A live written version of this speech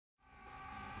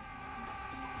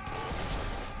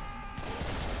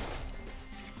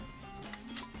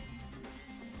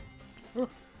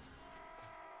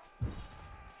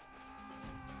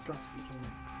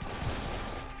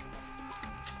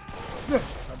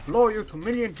I'll blow you to a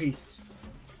million pieces.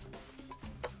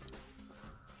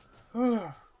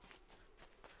 Now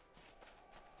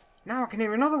I can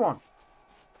hear another one.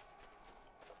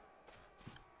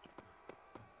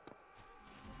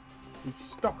 He's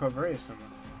stuck over here somewhere.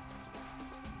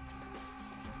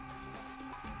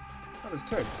 Oh, there's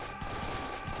two.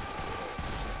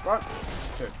 What?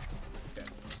 Two. Dead.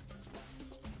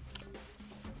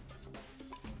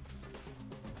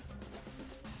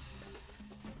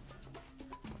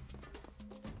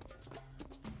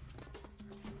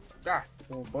 Ah,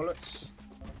 4 bullets.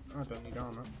 I don't need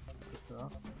armor. Good for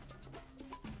that.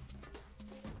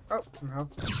 Oh, some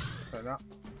health. Like that.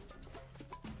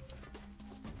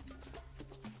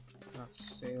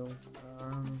 That's sealed.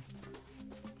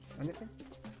 Anything?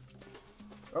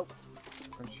 Oh,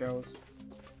 and shells.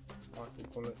 Rifle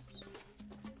bullets.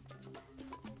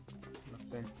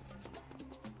 Nothing.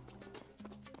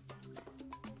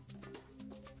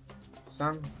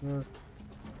 Sam's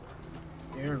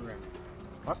earring.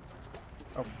 What?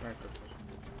 Oh, very good.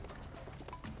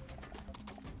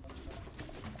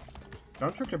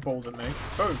 Don't chuck your balls at me.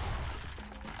 Boom!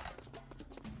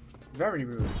 Very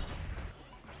rude.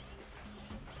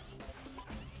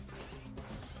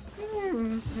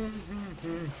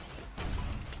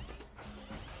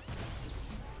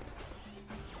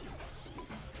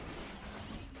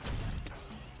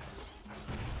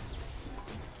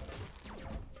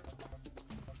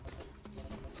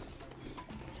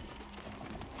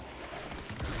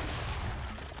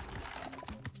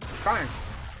 Bang!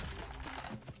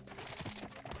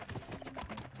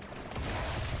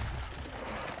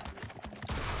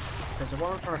 Okay, so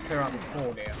while I'm trying to clear out this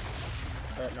horde here,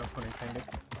 no pun intended.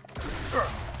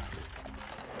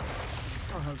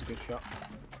 Oh, that was a good shot.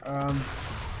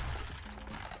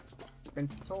 Been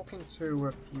talking to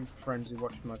a few friends who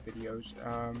watch my videos.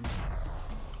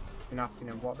 Been asking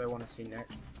them what they want to see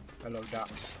next. Hello,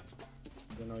 Dax.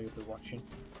 I know you'll be watching.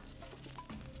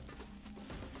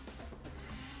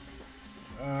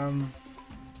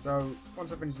 So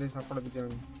once I finish this, I'll probably be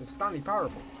doing the Stanley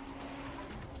Parable,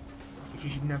 which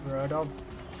you've never heard of.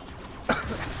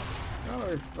 No,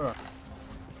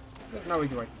 there's no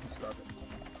easy way to describe it.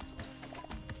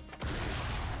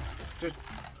 Just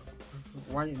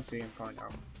wait and see and find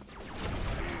out.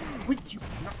 Would you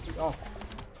knock me off?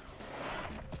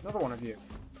 Another one of you.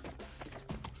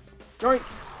 Joink!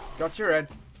 Got your head.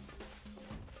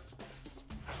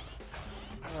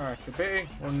 Alright, to be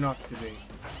or not to be?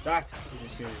 That is a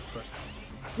serious question.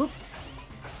 Whoop!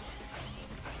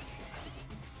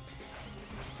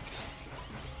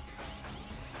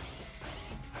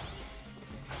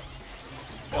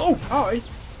 Oh! Hi! Is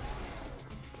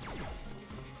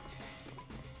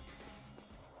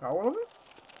that all of it?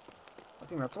 I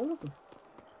think that's all of them.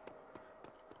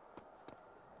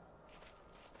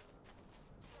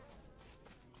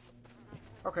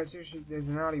 Okay, so there's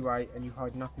an alleyway and you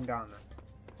hide nothing down there.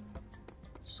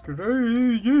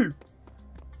 Screw you!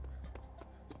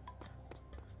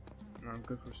 I'm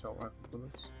good for assault rifle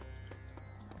bullets.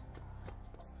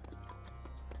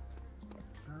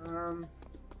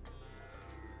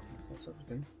 That's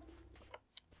everything.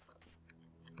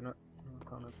 No, I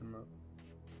can't open that.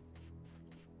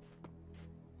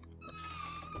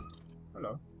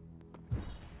 Hello.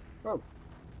 Oh.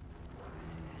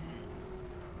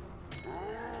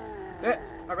 Yeah,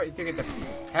 I got your ticket to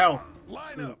hell.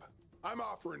 Line up. I'm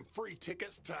offering free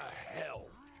tickets to hell.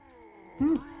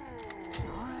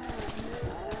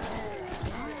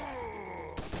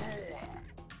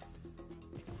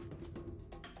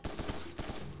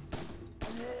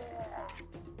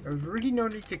 There was really no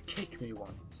need to kick me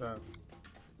one, so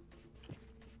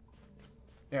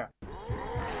yeah.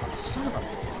 Oh, son of a...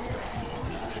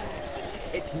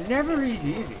 It's never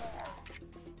easy, is it?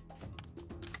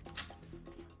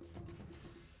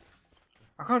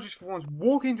 I can't just for once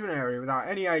walk into an area without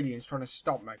any aliens trying to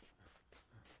stop me.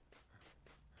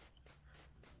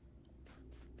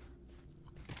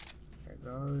 Okay,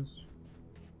 those.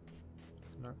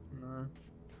 No, no.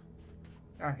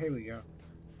 Ah, here we go.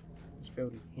 This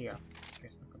building here. I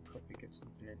guess I can probably get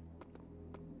something in.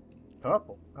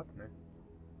 Purple? That's new.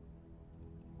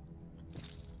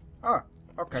 Ah,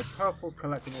 okay. Purple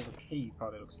collecting all the keys by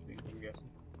the looks of things, I'm guessing.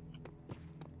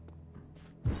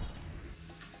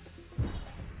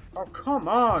 Oh, come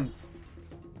on!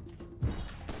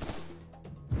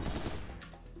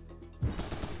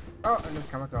 Oh, and there's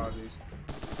kamikazes.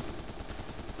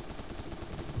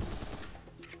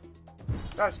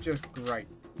 That's just great.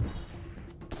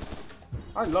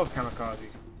 I love kamikazes.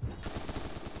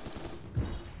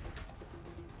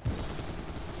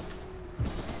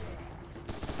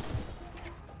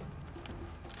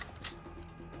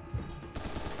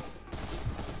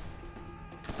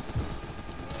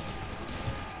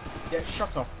 Yeah,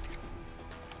 shut up.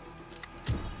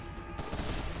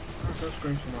 I'll go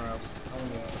scream somewhere else. I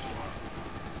want to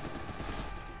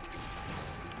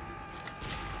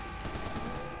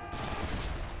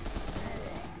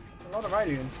It's a lot of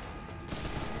aliens.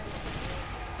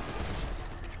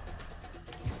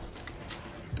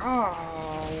 Oh.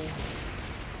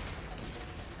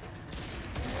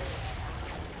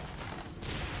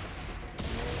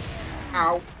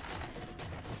 Ow.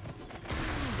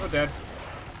 You're dead.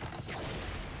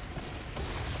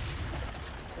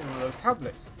 One of those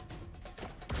tablets.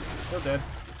 You're dead.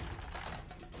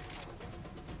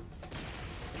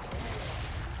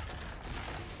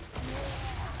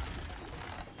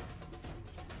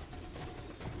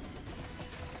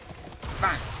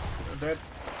 Bang! You're dead.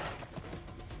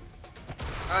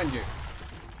 And you.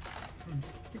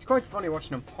 It's quite funny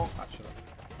watching them pop, actually.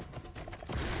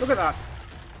 Look at that.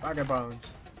 Bag of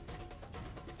bones.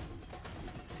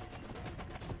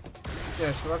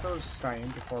 Yeah, so as I was saying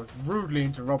before I was rudely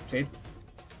interrupted.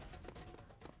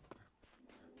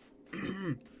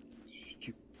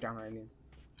 Stupid damn aliens.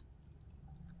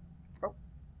 Oh,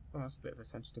 that's a bit of a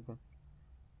sensitive one.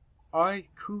 I,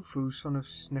 Khufu, son of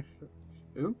Sniff...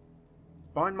 Who?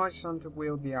 Bind my son to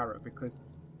wield the arrow, because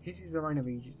his is the reign of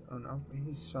Egypt, and of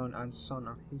his son, and son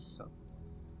of his son.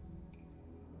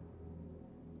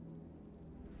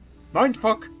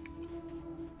 Mindfuck!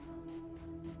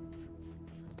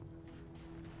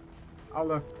 I'll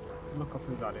look up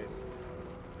who that is.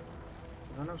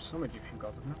 I know some Egyptian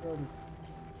gods. I've never heard of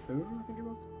Fu, I think it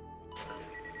was.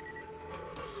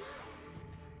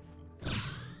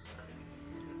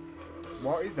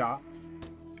 What is that?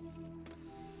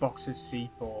 Box of C4.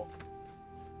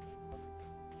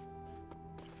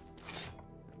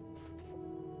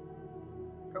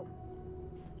 Oh.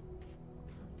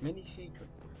 Mini secret.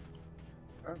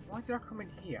 Why did I come in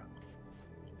here?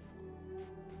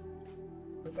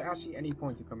 Was there actually any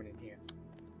point of coming in here?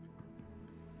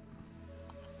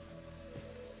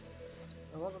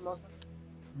 There wasn't, was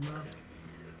there? No.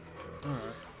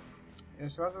 Alright. Yeah,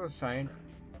 so as I was saying...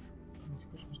 It's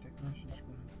Christmas decorations.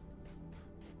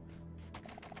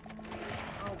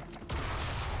 Oh.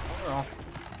 Bugger off.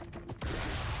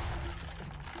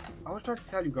 I was trying to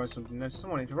tell you guys something, then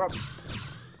someone interrupted.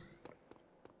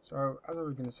 So, as I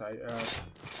was going to say,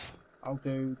 I'll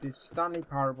do this Stanley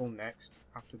Parable next,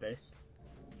 after this.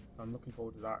 I'm looking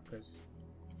forward to that, because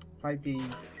I played the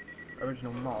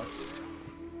original mod,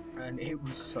 and it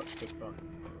was such good fun.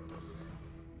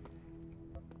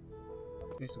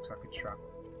 This looks like a trap.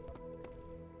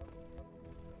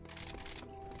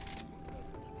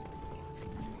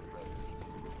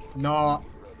 No!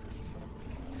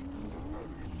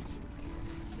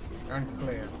 And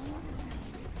clear.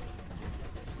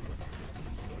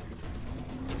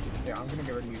 Yeah, I'm gonna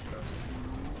get rid of you first.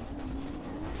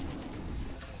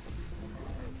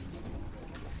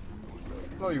 Let's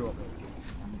blow you up.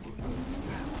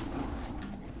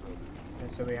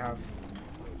 And so we have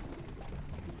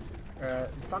the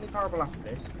Stanley Parable after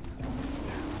this.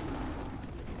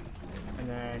 And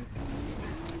then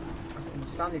in the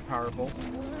Stanley Parable,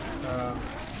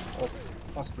 or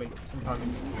possibly sometime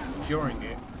during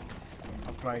it,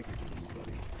 I'll play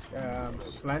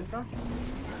Slender. I'm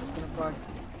just gonna play.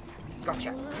 Gotcha!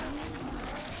 And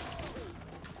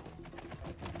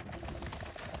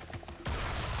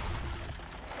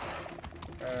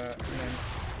then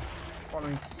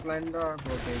following Slender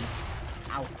will be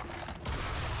Outcast,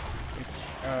 which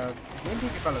is an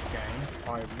indie developed game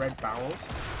by Red Barrels.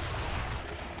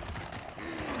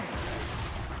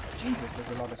 Jesus, there's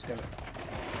a lot of skeletons.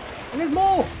 And there's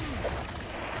more!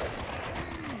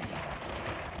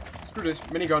 Screw this,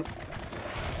 minigun.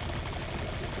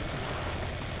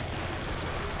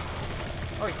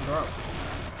 Oh, you can go out.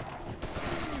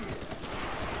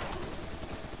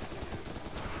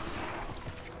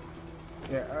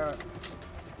 Yeah,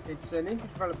 it's an indie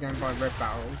developed game by Red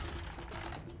Barrels,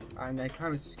 and they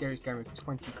claim it's the scariest game of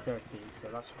 2013, so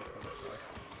that should be fun to play.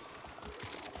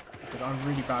 Because I'm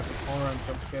really bad with horror and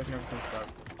jump scares and everything, so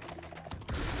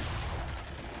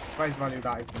the face value of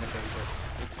that is going to be that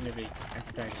it's going to be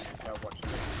entertaining instead of watching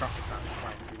the traffic bands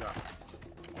trying to do that.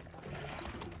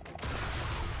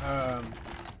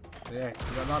 So yeah,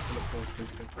 we've got that to look forward to,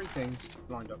 so 3 things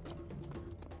lined up.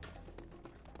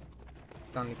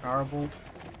 Stanley Parable,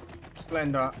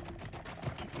 Slender, I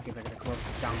keep thinking they're going to come up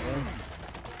down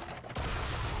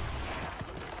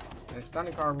here.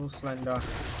 Stanley Parable, Slender,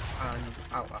 and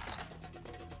Outlast.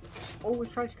 All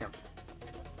with face cam.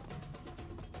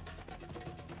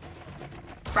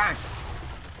 Bang!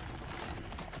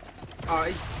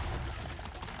 I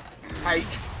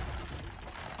hate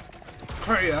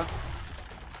clear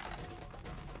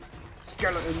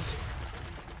skeletons,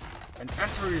 an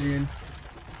Antarusian,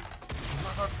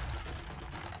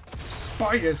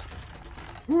 spiders.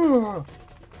 Whoa.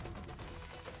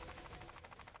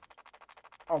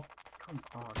 Oh, come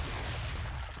on.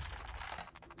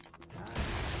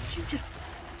 She just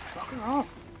fuck her off.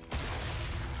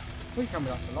 Please tell me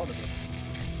that's a lot of it.